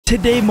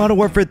Today, Modern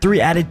Warfare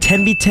 3 added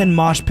 10v10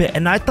 mosh pit,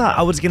 and I thought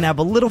I was gonna have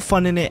a little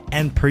fun in it,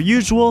 and per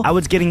usual, I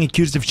was getting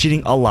accused of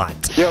cheating a lot.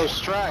 Yo,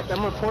 Stract,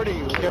 I'm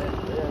reporting you.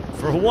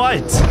 For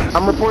what?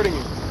 I'm reporting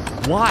you.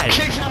 Why?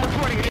 I'm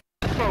reporting you.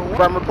 Bro,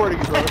 I'm reporting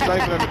you, bro. It's not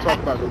even to talk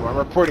about it, bro. I'm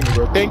reporting you,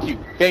 bro. Thank you.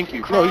 Thank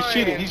you. No, he's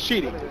cheating. He's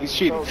cheating. He's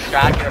cheating.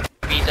 Stract, you're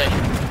a piece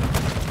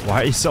of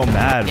Why are you so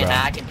mad, bro?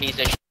 hacking piece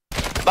of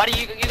Buddy,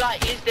 you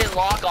got instant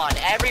lock on.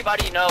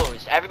 Everybody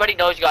knows. Everybody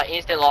knows you got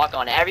instant lock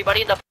on.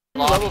 Everybody in the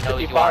lobby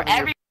knows you are.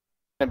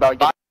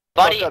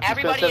 Buddy,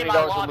 everybody in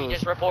my lobby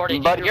just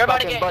reported you. You're about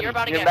to get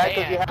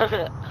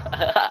banned.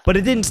 But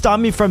it didn't stop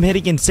me from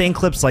hitting insane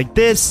clips like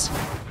this.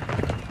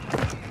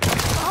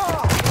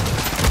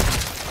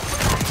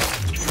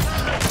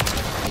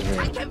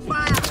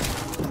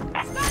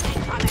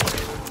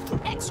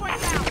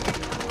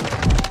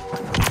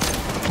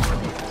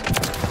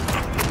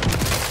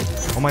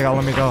 Oh my god,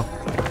 let me go.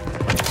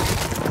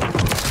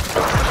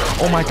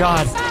 Oh my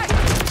god.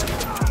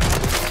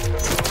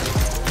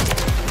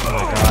 Oh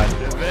my god.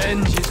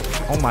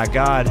 Oh my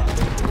god.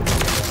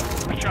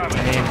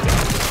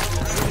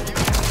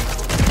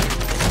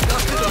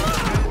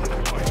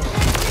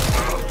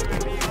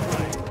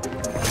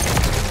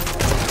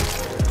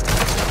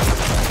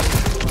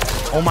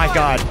 Oh my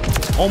god.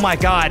 Oh my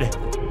god.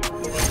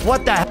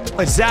 What the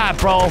hell is that,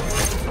 bro?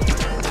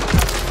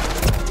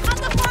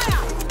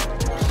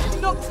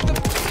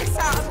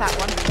 That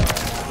one.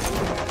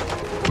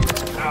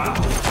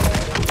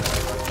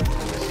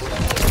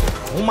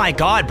 Oh my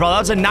god, bro, that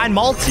was a 9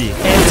 multi.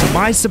 And to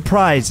my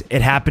surprise,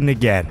 it happened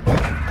again.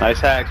 Nice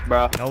hacks,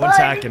 bro. No one's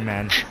hacking,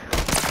 man.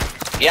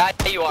 Yeah,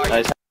 you are.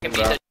 Nice Hacking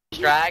piece of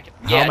Stract.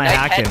 How am I nice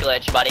hacking? head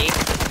glitch, buddy.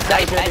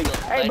 Nice head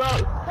glitch. Hey, bro.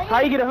 How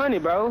you get a honey,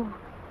 bro?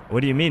 What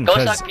do you mean? Go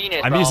Because suck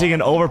penis, I'm bro. using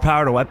an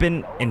overpowered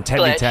weapon in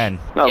 10v10.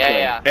 Okay.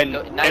 Yeah.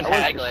 Nice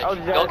head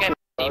glitch. Go get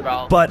me,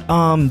 bro. But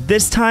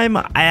this time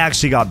I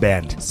actually got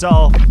banned.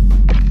 So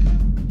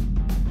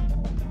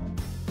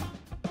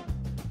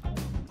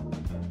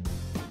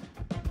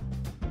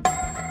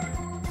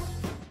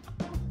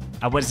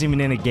I wasn't even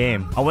in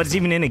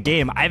a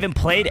game. I haven't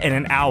played in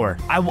an hour.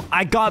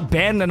 I got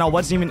banned and I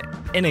wasn't even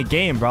in a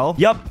game, bro.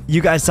 Yup,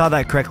 you guys saw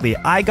that correctly.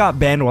 I got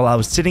banned while I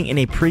was sitting in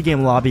a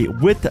pregame lobby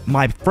with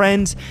my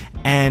friends,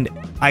 and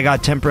I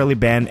got temporarily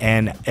banned,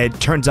 and it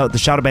turns out the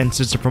shadow ban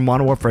system from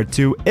Modern Warfare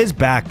 2 is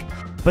back.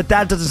 But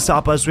that doesn't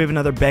stop us. We have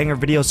another banger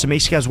video, so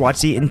make sure you guys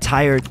watch the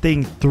entire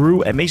thing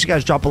through, and make sure you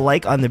guys drop a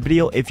like on the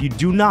video if you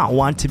do not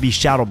want to be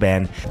shadow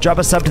banned. Drop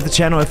a sub to the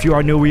channel if you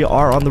are new. We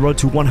are on the road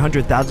to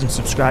 100,000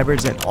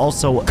 subscribers, and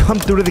also come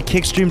through to the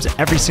kick streams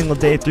every single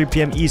day at 3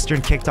 p.m. Eastern,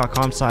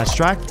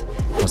 kick.com/Stract.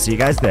 We'll see you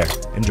guys there.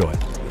 Enjoy.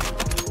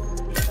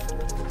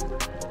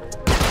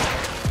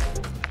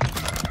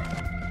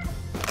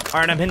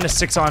 Alright, I'm hitting a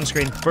 6 on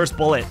screen. First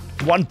bullet.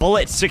 1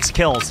 bullet, 6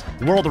 kills.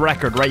 World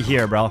record right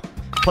here, bro.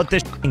 Put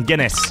this in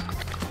Guinness.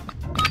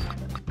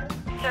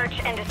 Search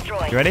and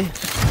destroy. You ready?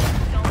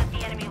 Don't let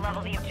the enemy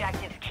level the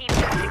objectives. Keep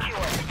them secure.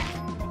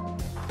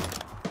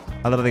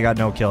 I literally got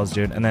no kills,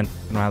 dude. And then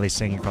Riley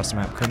singing across the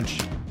map.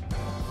 Cringe.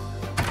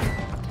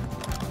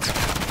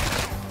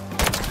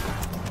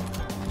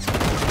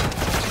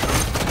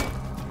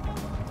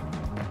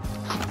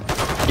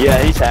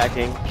 Yeah, he's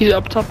hacking. He's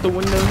up top the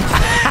window.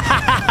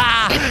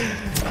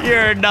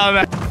 You're a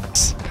dumbass.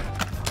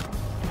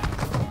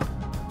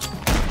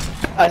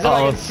 I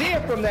thought I could see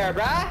it from there,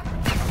 bruh.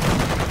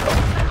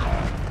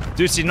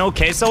 Dude, you know what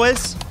queso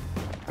is?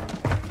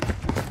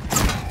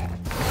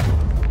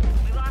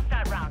 We lost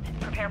that round.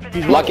 Prepare for the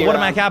He's next. lucky. What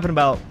am I capping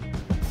about?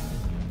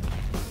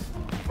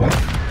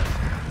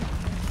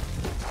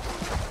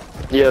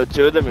 Yo,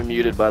 2 of them are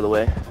muted, by the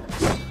way.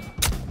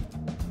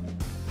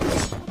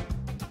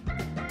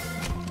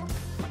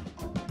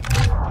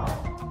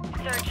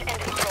 Search and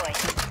destroy.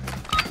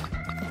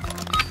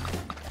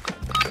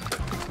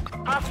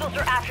 Hostiles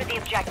are after the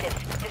objectives.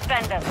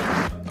 Defend them.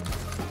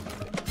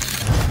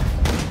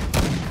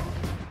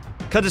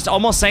 Cause it's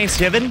almost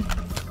Thanksgiving?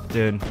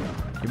 Dude,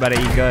 you better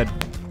eat good.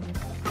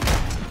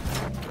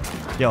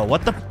 Yo,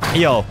 what the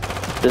yo?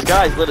 This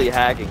guy's literally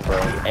hacking, bro.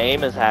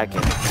 Aim is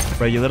hacking.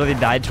 Bro, you literally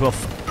died to a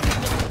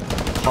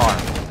car.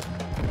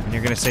 And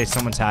you're gonna say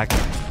someone's hacking.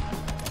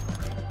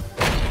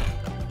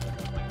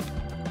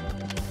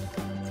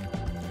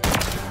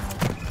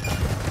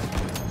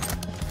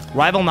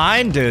 Rival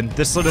 9? Dude,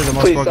 this is literally the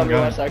most Please broken tell me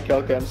gun. watch that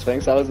kill cam,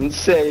 Sphinx. That was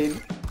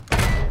insane.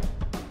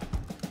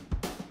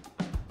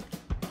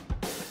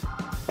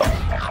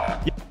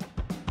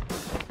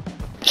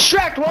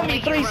 Stract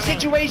 1v3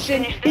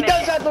 situation. He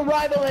does have the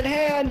rival in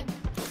hand.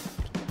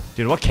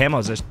 Dude, what camo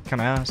is this?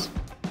 Kind of ass.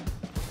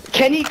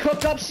 Can he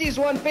cook up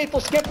C1 Faithful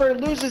Skipper,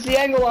 loses the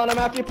angle on him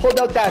after he pulled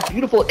out that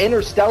beautiful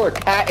Interstellar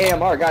Cat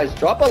AMR. Guys,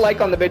 drop a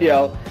like on the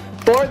video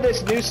for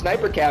this new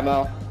sniper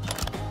camo.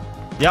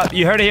 Yep,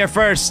 you heard it here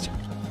first.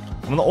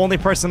 I'm the only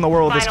person in the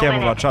world with this camo,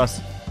 bro.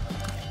 Trust.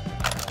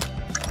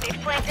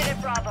 They've planted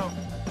at Bravo.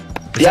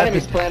 The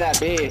enemy's playing at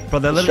B. Bro,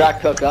 they're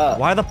Stract cook up.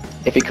 Why the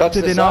If he cooks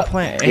did they this not up,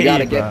 plant you A,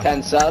 gotta bro? get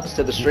 10 subs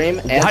to the stream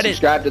and Why did-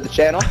 subscribe to the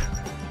channel.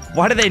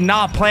 Why did they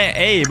not plant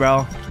A,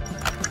 bro?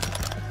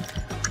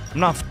 I'm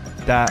not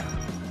that.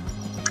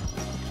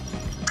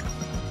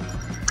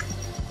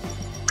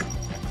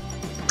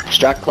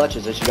 Stract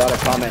clutches it. You got a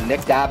comment.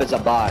 Nick Dab is a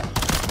bot.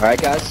 All right,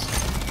 guys.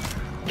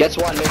 Gets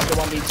one, makes the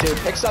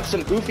 1v2. Picks up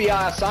some goofy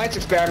science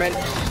experiment.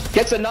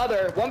 Gets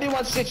another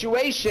 1v1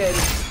 situation.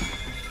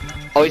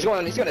 Oh, he's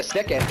gonna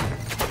stick it.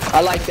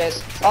 I like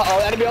this. Uh-oh,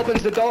 enemy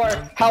opens the door.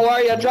 How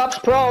are you? Drops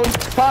prone.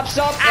 Pops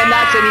up, and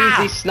that's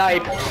an easy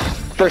snipe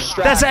for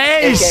Stract. That's an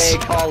ace.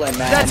 AKA Colin,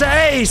 man. That's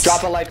an ace.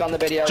 Drop a like on the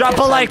video. Drop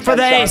a like for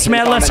the ace,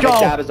 man. Let's go. Nick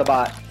Dab is a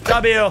bot.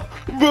 W.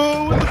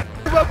 Bro, what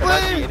am I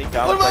playing? Any What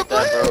comments am I like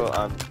that, playing? bro,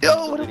 I'm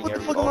Yo, what deleting the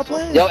every fuck am I also.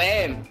 playing? Yo,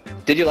 aim.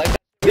 Did you like that?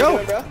 Yo.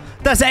 Doing, bro?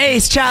 That's an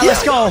ace, chat.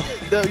 Let's go.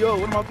 Yo,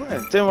 what am I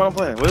playing? Tell me what I'm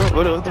playing.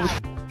 What the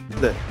f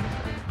is that?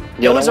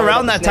 It was don't worry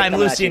around about that the snake time,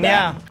 coming at you, Lucian. man.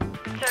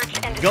 Yeah. Search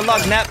and Good luck,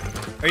 destroy. Nep.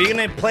 Are you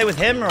gonna play with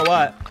him or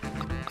what?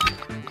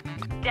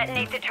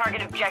 Detonate the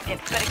target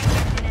objectives, but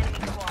expect an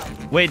enemy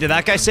squad. Wait, did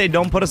that guy say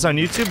don't put us on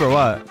YouTube or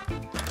what?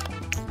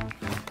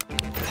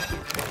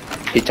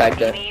 He typed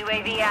it. Enemy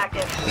UAV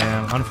active.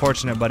 Damn,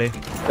 unfortunate, buddy.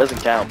 Doesn't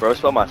count, bro.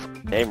 Spelled my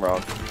name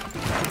wrong.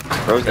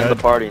 Bro's in the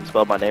party and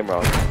spelled my name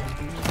wrong.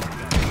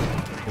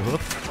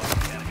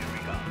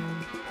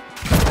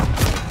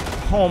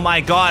 Oh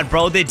my god,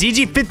 bro. The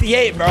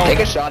DG58, bro. Take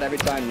a shot every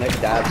time Nick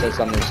Dab says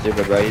something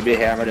stupid, bro. You'd be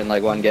hammered in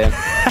like one game.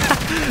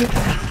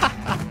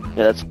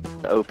 Yeah, that's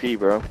OP,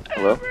 bro.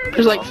 Hello?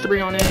 There's like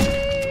 3 on it.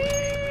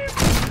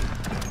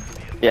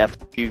 Yeah,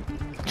 you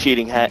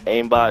cheating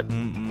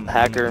aimbot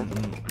hacker.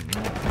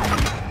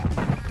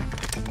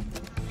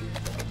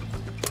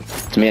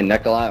 It's me and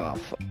Nikolai. Oh,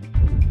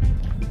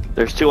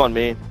 There's 2 on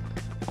me.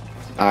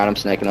 Alright, I'm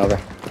snaking over.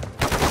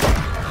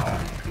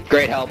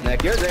 Great help,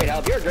 Nick. You're a great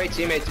help. You're a great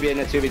teammate to be in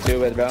a 2v2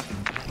 with, bro.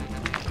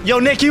 Yo,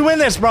 Nick, you win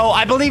this, bro.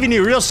 I believe in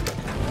you. Real. He's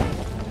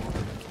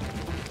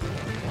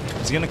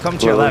gonna come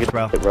to your Bro, left,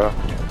 bro. look at it, bro.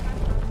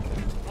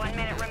 1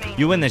 minute remaining.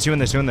 You win this. You win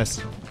this. You win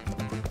this.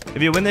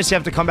 If you win this, you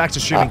have to come back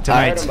to streaming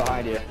I heard tonight. him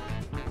behind you.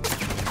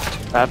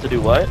 I have to do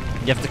what?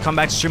 You have to come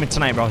back to streaming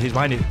tonight, bro. He's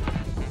behind you.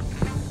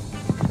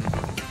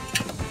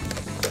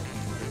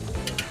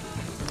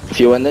 If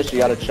you win this, you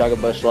gotta chug a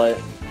Busch Light.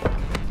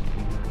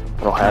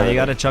 I don't have it. You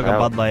gotta chug a No,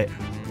 Bud Light.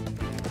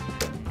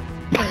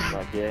 I'm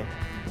not gay.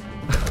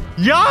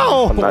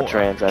 Yo! I'm not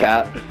trans.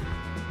 Cat.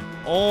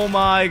 Oh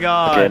my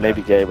god. Okay,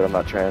 maybe gay, but I'm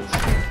not trans.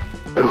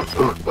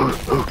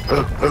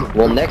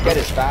 Will Nick get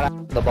his fat ass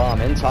to the bomb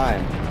in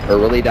time, or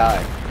will he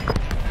die?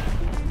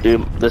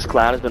 Dude, this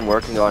clown has been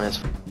working on his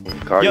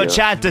cardio. Yo,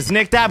 chat, does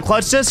Nick Dab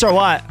clutch this or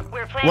what?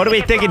 We're playing What are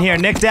we the thinking here?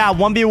 Nick Dab,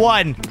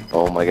 1v1.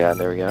 Oh my god,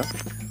 there we go.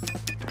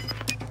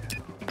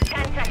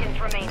 10 seconds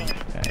remaining.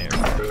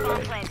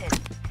 Bomb planted.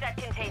 Set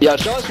containment. Yo,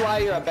 show us why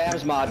you're a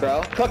BAMS mod,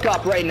 bro. Cook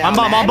up right now, I'm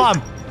bum, man. I'm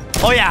bum.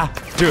 Oh yeah,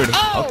 dude.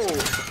 Oh!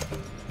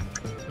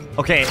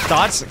 Okay,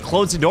 thoughts?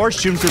 Close the door,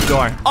 shoot him through the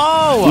door.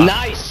 Oh!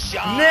 Nice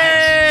shot!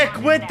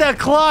 Nick with the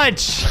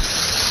clutch!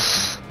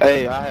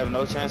 Hey, I have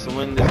no chance of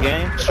winning this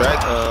game.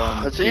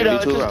 Stract, So, you know,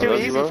 it's just too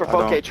easy for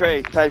Poke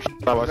Trey type shit.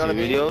 I You watch know your what I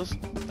mean?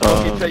 videos.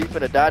 Poke Trey, you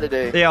finna die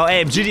today. Yo,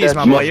 hey, GG's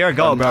my boy. You're a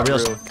go, bro. Not Real.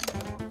 real.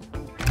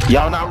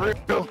 Y'all not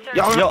real.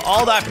 Y'all Yo,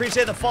 all that.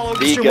 Appreciate the follow.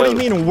 Be What do you good.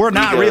 mean we're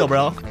not Be real, good.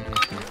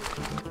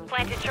 bro?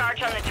 Planted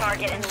charge on the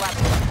target and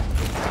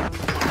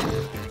level.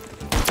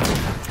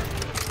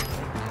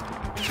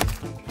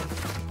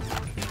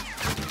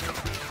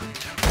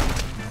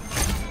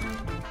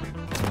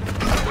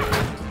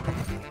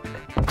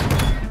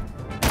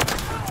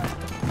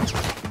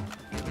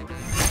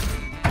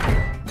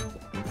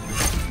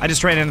 I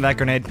just ran into that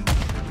grenade.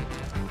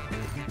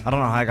 I don't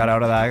know how I got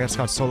out of that. I just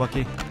got so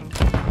lucky.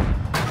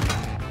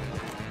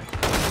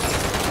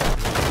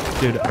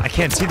 Dude, I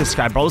can't see this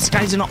guy, bro. This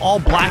guy's in all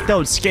blacked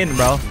out skin,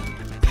 bro.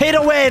 Pay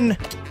to win!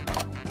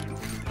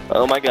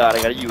 Oh my god,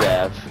 I got a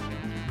UAV.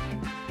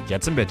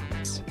 Get some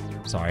bitches.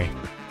 Sorry.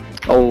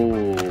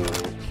 Oh.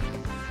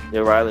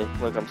 Yo, Riley,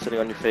 look, I'm sitting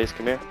on your face.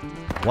 Come here.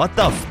 What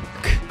the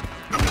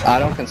f***? I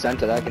don't consent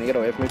to that. Can you get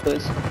away from me,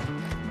 please?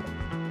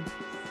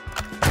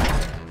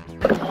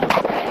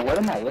 What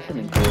am I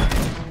listening to?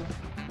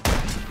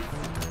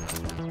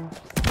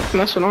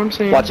 That's what I'm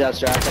saying. Watch out,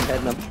 Stract. I'm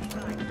hitting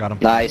him. Got him.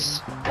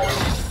 Nice.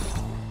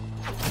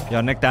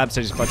 Yo, Nick Dab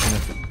said he's clutching it.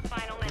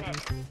 Final minute.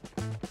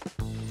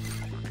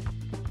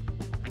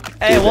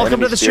 Hey, Dude, the welcome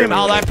to enemy the stream, spearmen,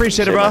 Al. I like,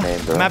 appreciate it, say bro. my name,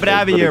 I'm happy to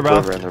have you They here, put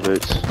bro. quiver in their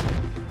boots.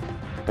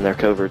 And their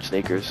covert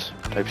sneakers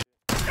type shit.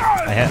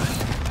 I hit.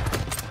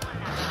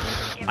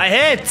 I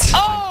hit!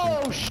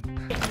 Oh,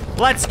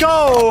 Let's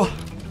go!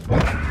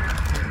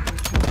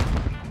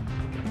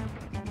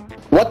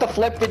 What the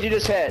flip did you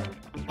just hit?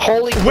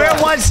 Holy crap. Where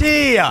was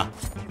he?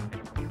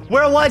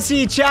 Where was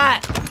he,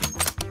 chat?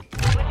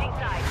 Switching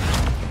sides.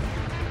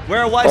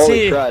 Where was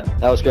Holy he? crud.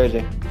 That was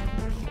crazy.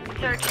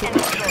 Search and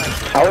destroy.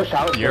 I wish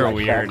I was You're like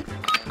weird. that.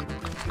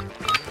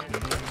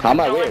 How am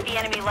I Don't let weird? the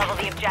enemy level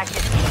the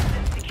objective. Keep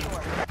them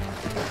secure.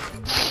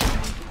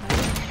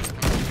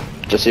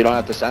 Just so you don't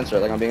have to censor it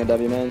like I'm being a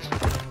W mains.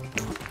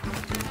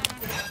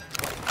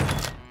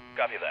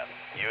 Copy that.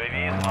 UAV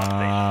is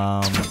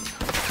on station.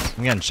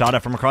 I'm getting shot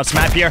at from across the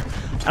map here.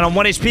 And I'm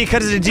 1 HP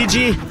because of the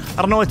DG.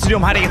 I don't know what to do.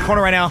 I'm hiding in the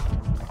corner right now.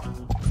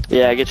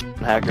 Yeah, I get you,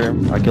 hacker.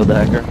 I killed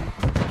the hacker.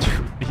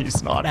 Dude,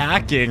 he's not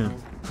hacking.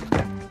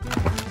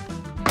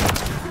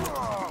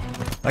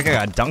 Like I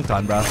got dunked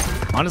on, bro.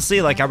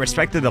 Honestly, like I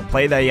respected the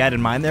play that he had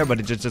in mind there, but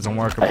it just doesn't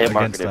work I hit against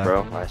marketed, that.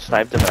 bro. I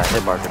sniped him and I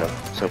hit marketed him.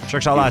 So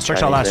Trick shot last, trick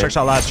shot last, trick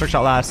shot last, trick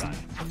shot last.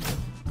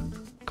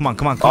 Come on,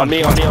 come on, come on. On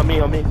me. On me,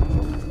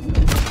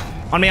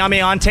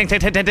 on tank.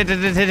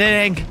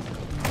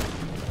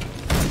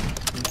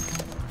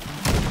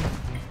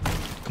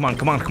 Come on.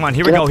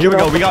 Here we go. We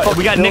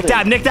got Nick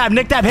Dab,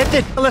 hit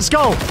it. Let's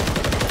go.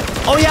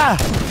 Oh yeah.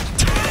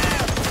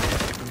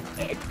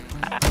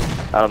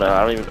 I don't know.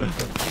 I don't even.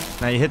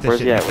 Now you hit this Where's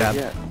shit, he Nick at?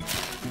 Dab.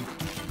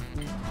 Where's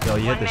he at? Yo,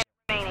 you hit this.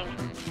 Remaining.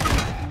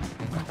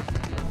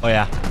 Oh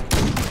yeah.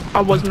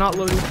 I was not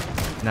loaded.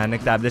 Nah,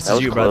 Nick Dab, this That is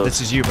was you, bro. close.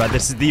 This is you, bro.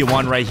 This is the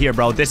one right here,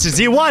 bro. This is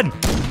the one.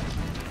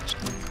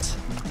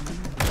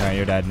 Alright,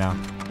 you're dead now.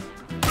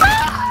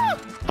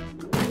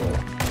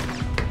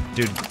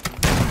 Dude.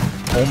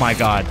 Oh my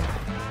god.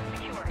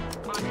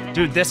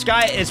 Dude, this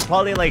guy is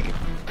probably like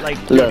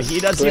dude, he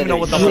doesn't even know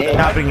what the fuck is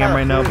happening to him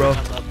right now, bro.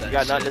 You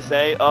got nothing to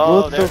say?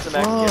 Oh, What there's the the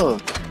Mexican.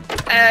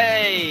 fuck?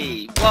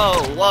 Hey!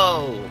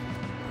 Whoa!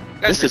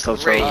 This is so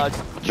troll.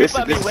 This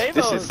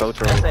is so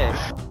troll.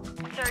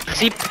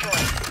 Search and destroy.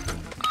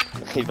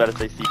 You better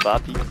say C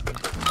Poppy.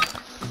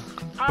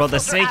 Bro, the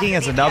sinking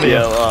is a W.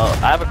 Yo, I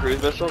have a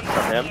cruise missile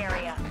from him.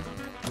 Area.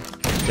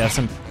 That's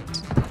some.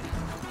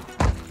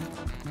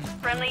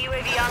 Friendly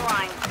UAV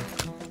online.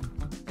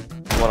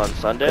 One on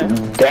Sunday.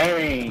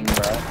 Dang,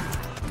 bro.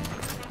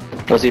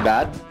 Was he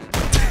bad?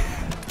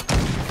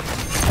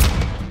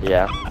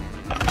 Yeah.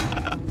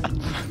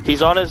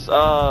 He's on his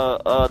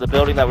the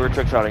building that we were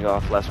trick shotting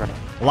off last round.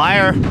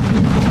 Liar.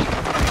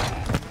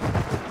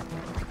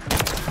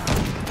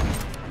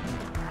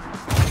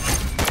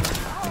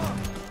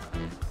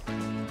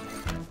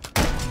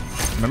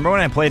 Remember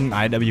when I played an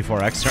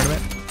IW4X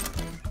tournament?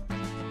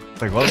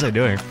 Like, what was I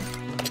doing?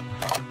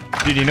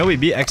 Dude, you know we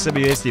beat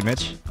XWASD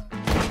Mitch?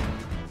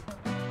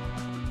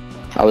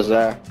 I was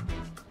there.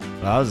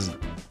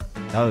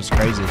 That was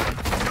crazy.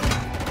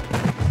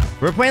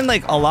 We're playing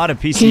like a lot of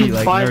PC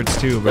like nerds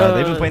too, bro.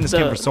 They've been playing this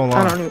game for so long.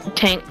 I don't know.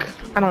 Tank.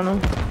 I don't know.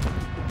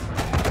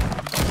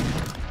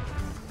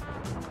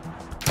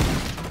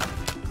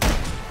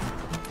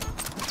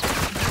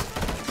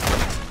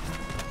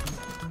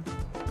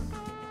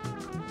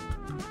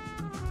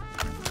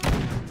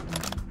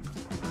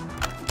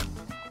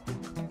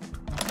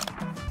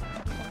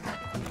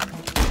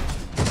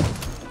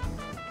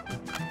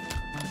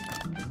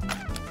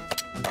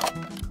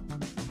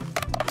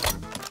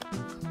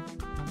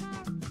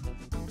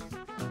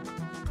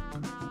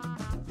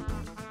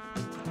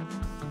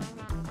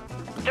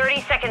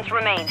 Seconds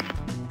remain.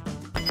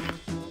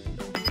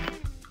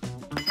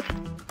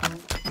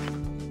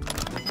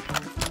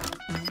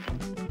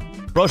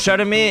 Bro, shout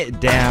at me.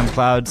 Damn,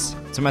 Clouds.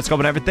 So much scope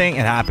and everything.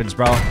 It happens,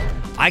 bro.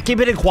 I keep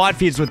hitting quad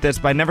feeds with this,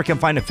 but I never can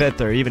find a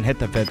fifth or even hit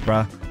the fifth,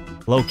 bro.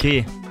 Low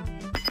key.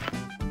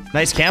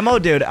 Nice camo,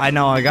 dude. I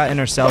know. I got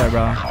Interstellar,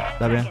 bro.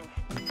 W.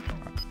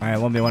 Alright,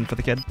 1v1 for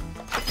the kid.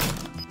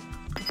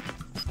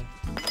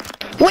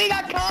 We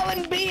got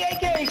Colin B,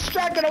 aka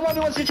Stract in a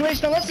 1v1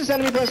 situation. Unless this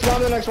enemy press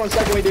bomb the next 1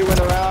 second, we do win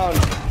the round.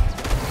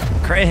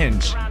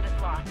 Cringe. Round is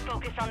lost.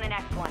 Focus on the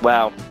next one.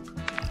 Wow.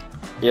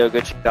 Yo,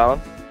 good shit,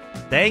 Colin.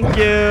 Thank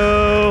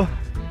you.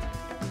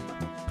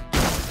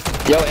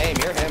 Yo, aim,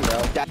 you're him,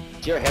 bro.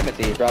 That's your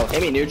Himothy, bro.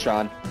 Amy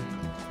Neutron.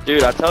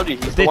 Dude, I told you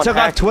he's the They one took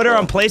off hacking, Twitter bro.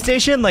 on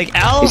PlayStation? Like,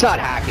 L? He's not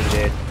hacking,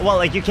 dude. Well,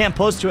 like, you can't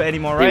post to it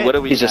anymore, right? Dude, what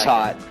are we He's just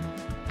hacking?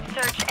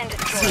 hot. Search and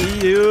destroy.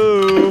 See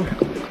you.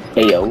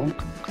 Hey, yo.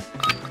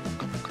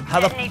 How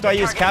the fuck do I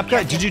use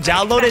CapCut? Did you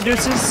download it,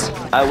 Deuces?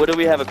 What do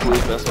we have a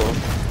cruise missile?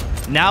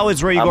 Now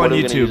is where you go on What are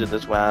we gonna use YouTube. it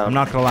this round? I'm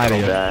not gonna lie to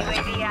you.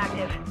 UAV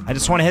active. I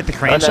just want to hit the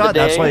crane Another shot.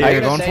 That's day. what How you're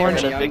you going gonna for?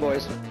 say you're the young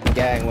boys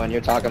gang when you're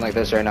talking like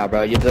this right now,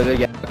 bro? You'd literally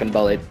get fucking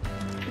bullied.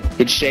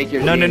 He'd shake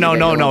your No.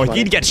 He'd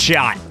He'd get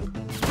shot.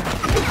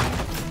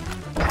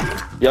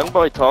 Young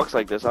boy talks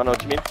like this. I don't know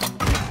what you mean.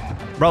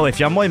 Bro, if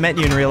Youngboy met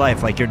you in real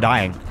life, like, you're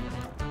dying.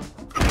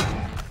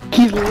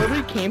 He's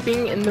literally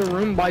camping in the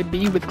room by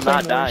B with I'm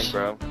not claymores.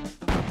 dying, bro.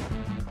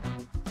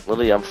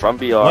 Literally, I'm from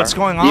BR. What's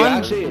going You on?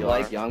 actually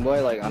like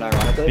Youngboy, like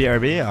unironically?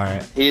 BRB?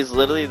 Alright. He's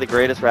literally the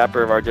greatest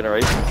rapper of our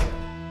generation.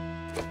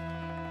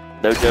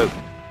 No joke.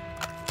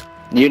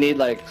 You need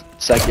like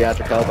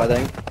psychiatric help, I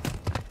think.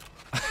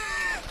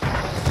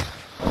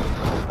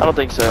 I don't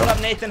think so. What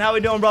up, Nathan? How we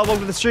doing, bro? Welcome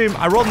to the stream.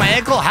 I rolled my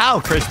ankle. How,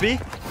 Crispy? You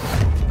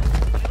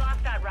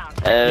lost that round.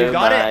 Oh You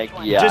got my it?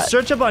 God. Just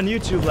search up on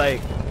YouTube, like...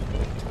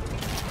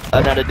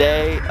 Another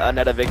day,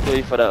 another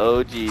victory for the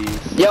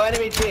OGs. Yo,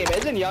 enemy team,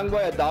 isn't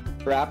Youngboy a dog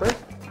rapper?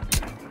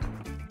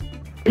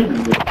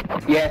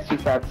 Yes,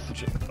 he's rapper.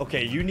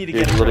 Okay, you need to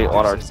Dude, get literally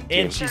on our And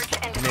team. she's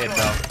mid,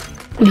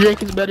 bro.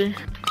 Drake is better.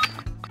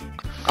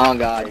 Oh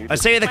god. I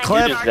say the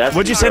clip. just zesty,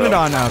 What'd you send it bro.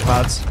 on now,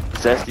 Clouds?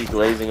 Zesty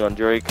glazing on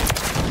Drake.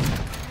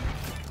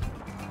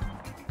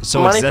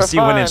 So Money it's for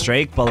zesty when fun. it's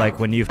Drake, but like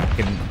when you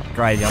fucking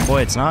ride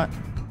Youngboy, it's not?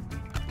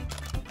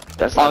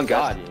 That's Oh not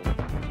god.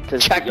 zesty.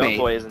 Because Checkmate. Young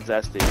Boy isn't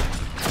zesty.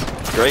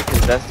 Drake is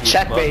zesty.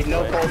 Checkmate,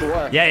 no Cold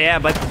War. Yeah,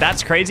 but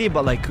that's crazy.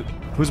 But like,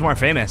 who's more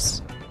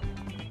famous?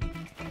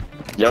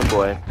 Young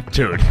Boy.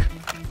 Dude.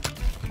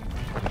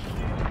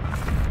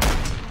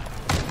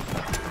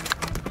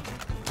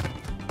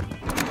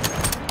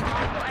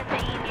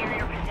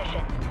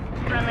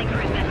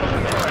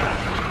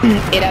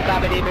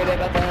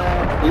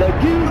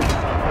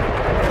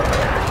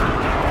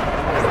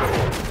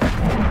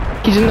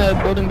 He's in the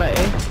building by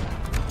A.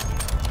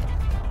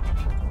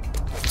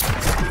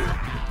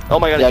 Oh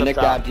my god, Yo, he's Nick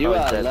up top. Dab, do you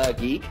Oh, he's dead. love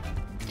geek?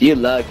 Do you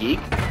love geek?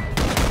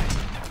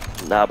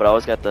 Nah, but I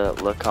always got the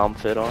Le Com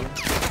fit on.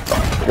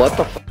 What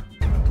the f?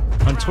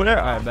 On Twitter,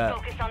 I bet.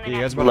 You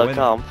guys want to Le win?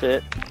 Com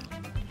fit.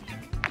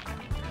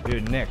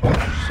 Dude, Nick,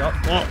 shut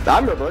up.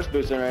 I'm reverse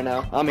boosting right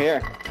now. I'm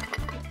here.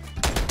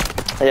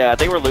 Yeah, I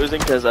think we're losing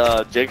because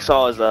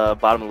Jigsaw is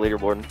bottom of the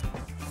leaderboard.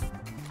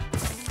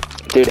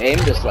 Dude, AIM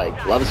just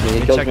like loves me.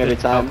 He kills me every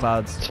time.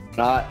 Clouds.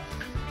 Not.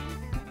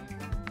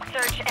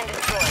 Search and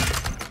destroy.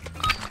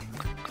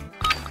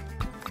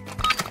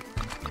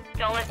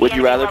 Don't let the Would you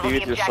enemy rather level be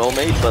with the your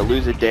objective. soulmate but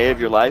lose a day of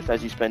your life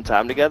as you spend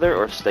time together,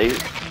 or stay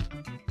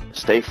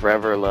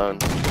forever alone?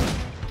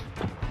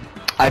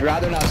 I'd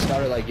rather not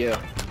start it like you.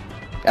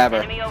 Ever.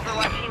 Enemy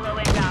Overwatch helo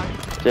inbound.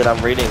 Dude,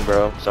 I'm reading,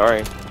 bro.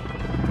 Sorry.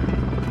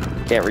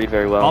 Can't read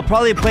very well. I'll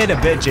probably play it a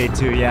bit,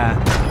 J2, yeah.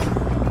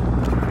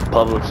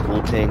 Public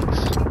school things.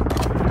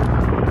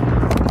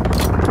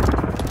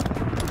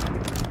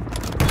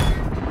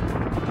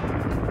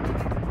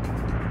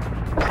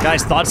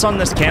 Guys, thoughts on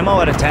this camo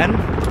out of 10?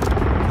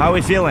 How are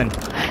we feeling?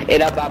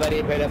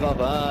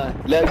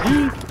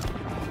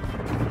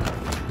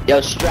 Yo,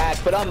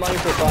 Stract, put on money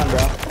for fun,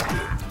 bro.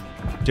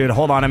 Dude,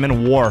 hold on, I'm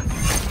in war.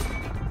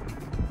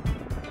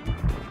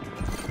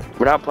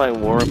 We're not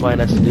playing War, we're playing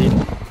SD.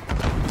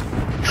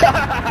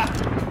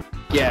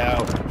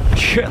 Yo.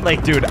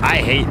 Like, dude, I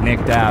hate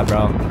Nick Dab,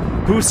 bro.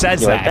 Who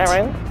says You that? like that,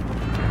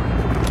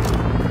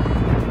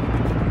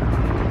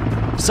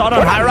 right? Saw it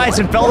on high rise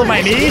and fell to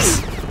my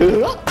knees?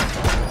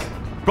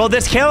 Bro,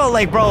 this camo,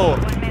 like, bro.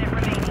 1 minute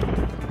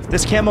remaining.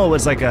 This camo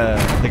was like a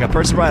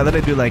person, bro. I let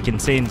it do like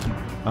insane.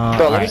 Bro, let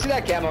me alright. see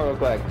that camo real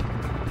quick.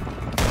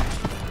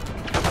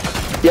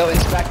 Yo,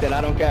 inspect it.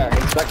 I don't care.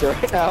 Inspect it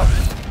right now.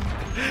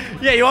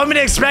 Yeah, you want me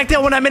to expect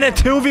it when I'm in a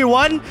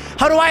 2v1?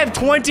 How do I have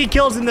 20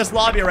 kills in this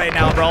lobby right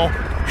now, bro?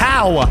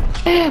 How?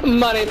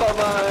 Money for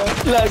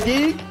fun. La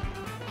geek.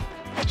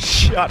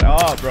 Shut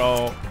up,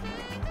 bro.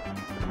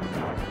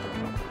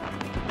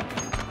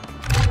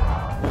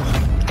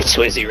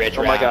 Twizzy Rich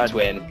Oh my god.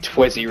 twin.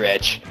 Twizzy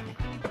Rich.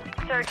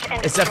 Search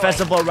and It's a destroy.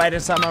 festival right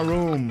inside my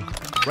room.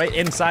 Right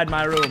inside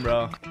my room,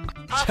 bro.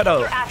 Shut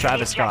Officer up, after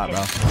Travis the Scott, bro.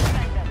 objective.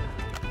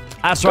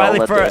 Ask Don't Riley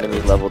let for. the enemy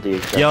level the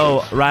objective.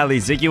 Yo, Riley,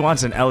 Ziggy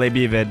wants an LAB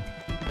vid.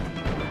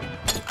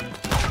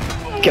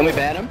 Can we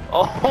ban him?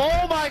 Oh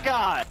my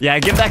god! Yeah,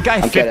 give that guy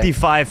I'm kidding.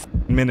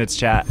 55 minutes,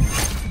 chat.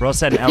 Bro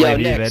said an Yo, LAB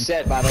Nick, vid.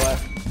 sit, by the way.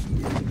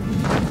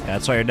 Yeah,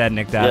 that's why you're dead,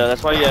 Nick Dab. Yeah,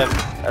 that's why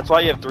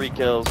you have 3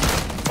 kills,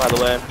 by the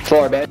way.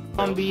 4, bitch.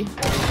 On B.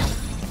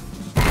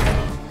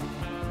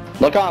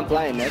 Look how I'm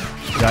playing, Nick.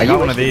 Yeah, I You got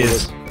one wish of we did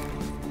these.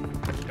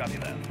 this. Copy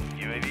that.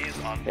 UAV is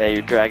on. Yeah,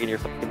 you're dragging your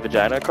fucking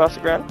vagina across the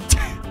ground?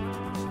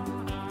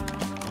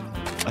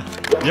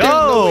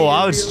 Yo,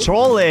 I was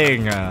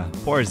trolling.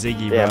 Poor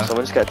Ziggy, bro. Damn,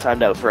 someone just got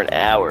timed out for an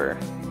hour.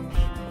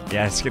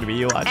 Yeah, it's gonna be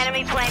you. Watch.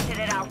 Enemy planted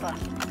at Alpha.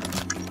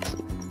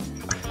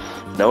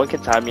 No one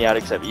can time me out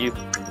except you.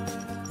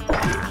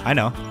 I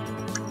know.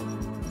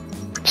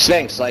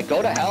 Stinks, like,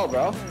 go to hell,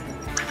 bro.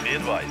 Be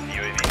advised,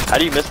 UAV. How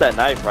do you miss that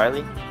knife,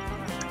 Riley?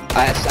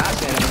 I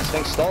assassinated him and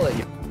Stinks stole it,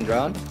 you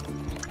drone.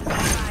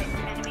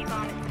 Enemy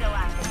bomb is still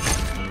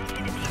active. To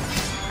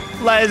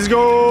defuse. Let's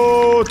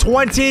go.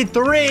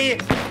 23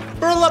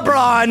 for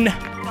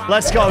LeBron.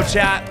 Let's go,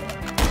 chat.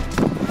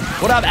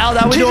 What up, Al?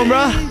 How we doing,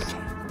 bro?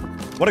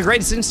 What a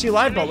great Cinch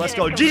live, bro. Let's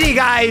go. GG,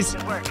 guys.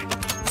 Good work.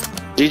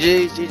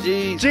 GG's,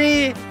 GG's.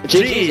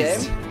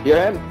 GG's. Him. You're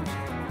him.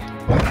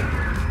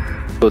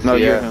 No,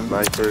 Yeah, you're him.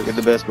 my first. You're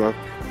the best, bro. Yo,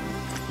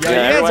 Yeah, you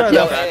guys everyone are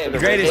feel the bad for the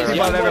greatest regular.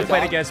 people I've ever Young boy played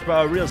dog. against,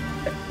 bro. Real.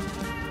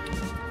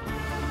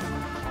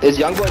 Is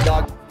Youngboy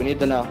dog? We need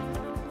to know.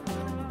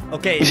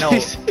 Okay, no.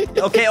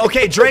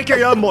 Okay, Drake or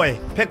Youngboy?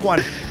 Pick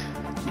one.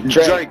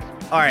 Drake.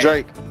 All right.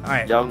 Drake. All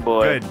right. Young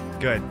boy.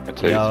 Good.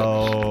 tell you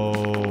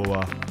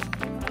Yo.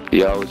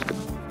 Yeah, I was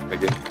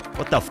again.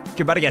 What the f?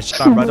 You're about to get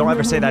shot, bro. Don't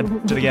ever say that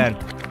shit again.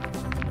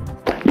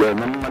 Yeah,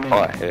 remember my name?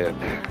 Oh, I had.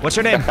 What's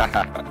your name?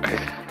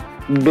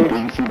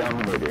 BBC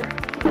Dominator.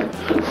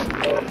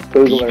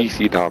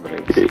 BBC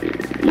Dominator.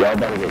 Y'all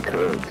better get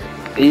cooked.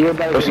 You're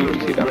better What's than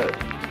BBC Dominator?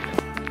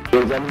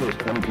 Does that mean there's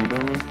 20 people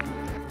in here?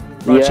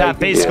 Bro, Yeah, chat,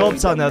 base yeah,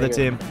 scopes on the other yeah.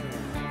 team.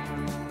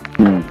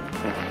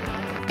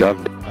 Dub.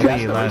 He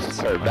left. He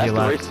That's the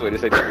left. racist way to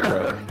say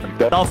that,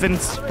 bro.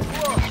 Dolphins.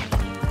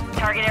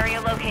 Target area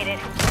located.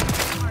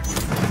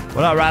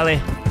 What up, Riley?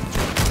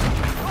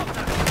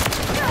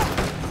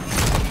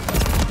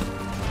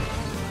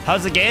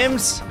 How's the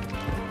games?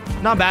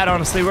 Not bad,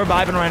 honestly. We're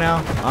vibing right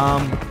now.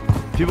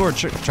 People were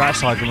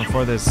trash talking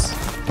before this,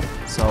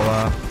 so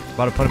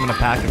About to put him in a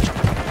package.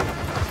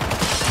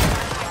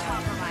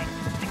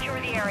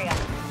 Secure the area.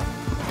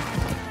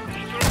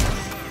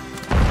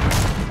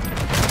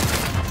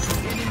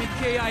 Enemy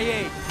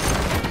KIA.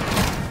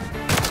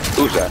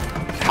 Who's that?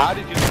 How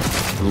did you?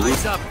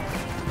 Eyes up.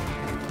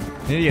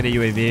 Need to get a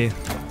UAV.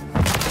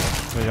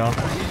 There you go.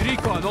 Need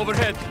recon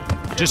overhead.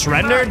 Just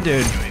rendered,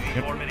 dude.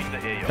 UAV orbiting the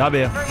AO.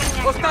 W.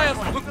 Hostiles,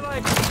 look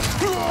alive.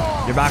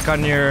 You're back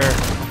on your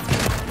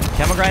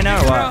camera right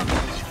now, or what?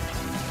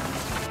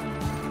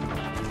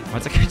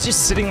 What's the guy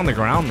just sitting on the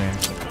ground there?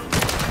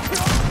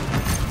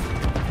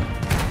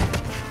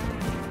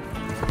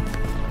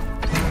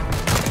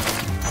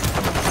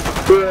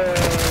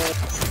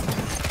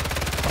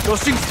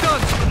 Tossing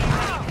stuns.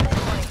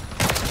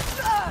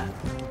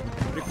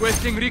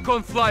 Requesting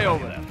recon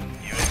flyover.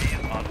 UAV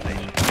is on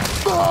station.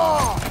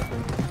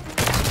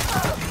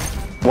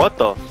 What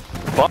the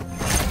fuck?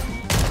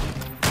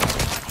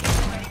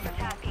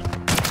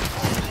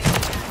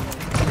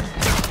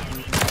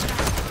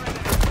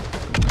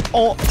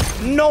 Oh,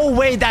 no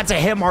way that's a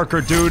hit marker,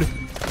 dude.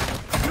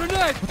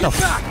 Grenade, the get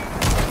back.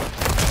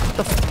 What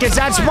the fuck is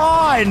that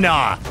spawn?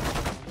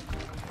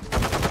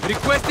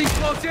 Requesting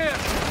close air.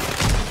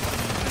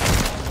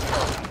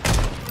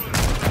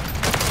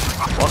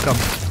 Welcome.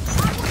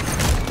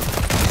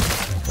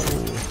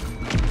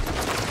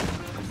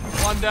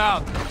 One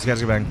down. These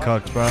guys are getting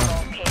cooked, bro.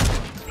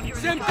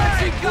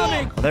 Semtex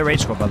incoming. Oh, they're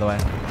rage squad, by the way.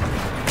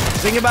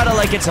 Think about it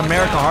like it's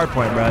America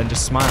Hardpoint, bro, and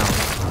just smile.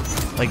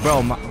 Like,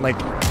 bro, like...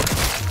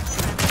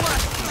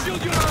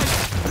 Shield your eyes.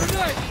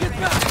 Grenade, get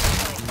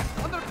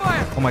back. Under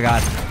fire. Oh my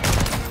god.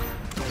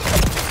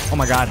 Oh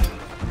my god.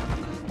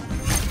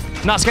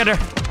 Not scatter.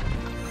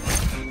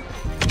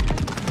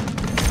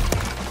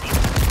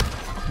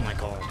 Oh my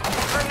god.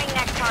 Confirming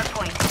next hard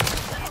point.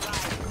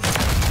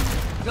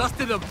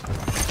 Dusted them.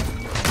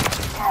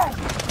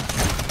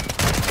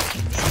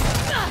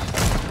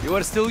 You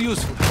are still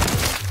useful.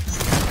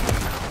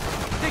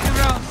 Take the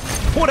round.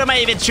 What am I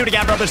even shooting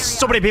at, bro? There's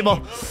so many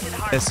people.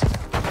 This.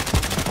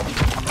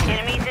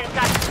 Enemies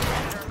inside.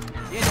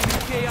 Enemy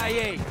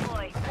KIA.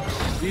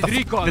 Need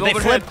recon Did they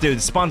overhead. flip,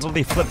 dude? Spawns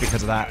only flip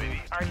because of that.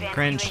 Our advanced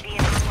Cringe. UAV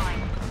is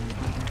online.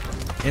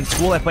 In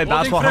school, I played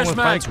Holding basketball, hung fresh with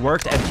mag. friends,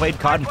 worked, and played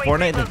COD and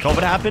Fortnite, then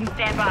COVID happened.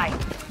 Stand by.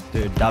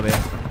 Dude, W.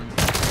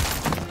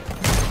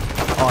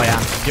 Oh yeah,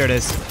 here it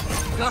is.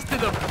 Dusted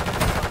them.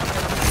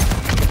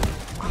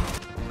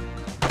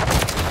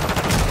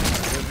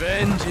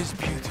 Revenge is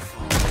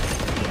beautiful.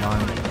 Come on.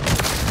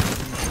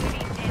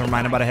 Never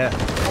mind, I'm about to hit.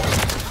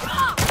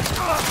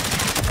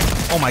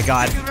 Oh my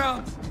god. Take the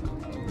round.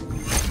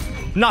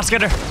 Not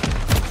scatter.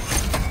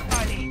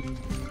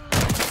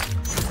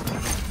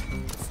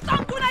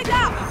 Stop when I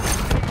down.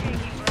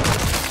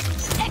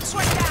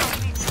 X-ray down.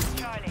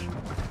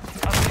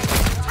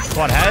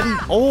 Quad head.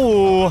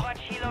 Oh.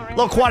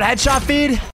 Little quad headshot feed.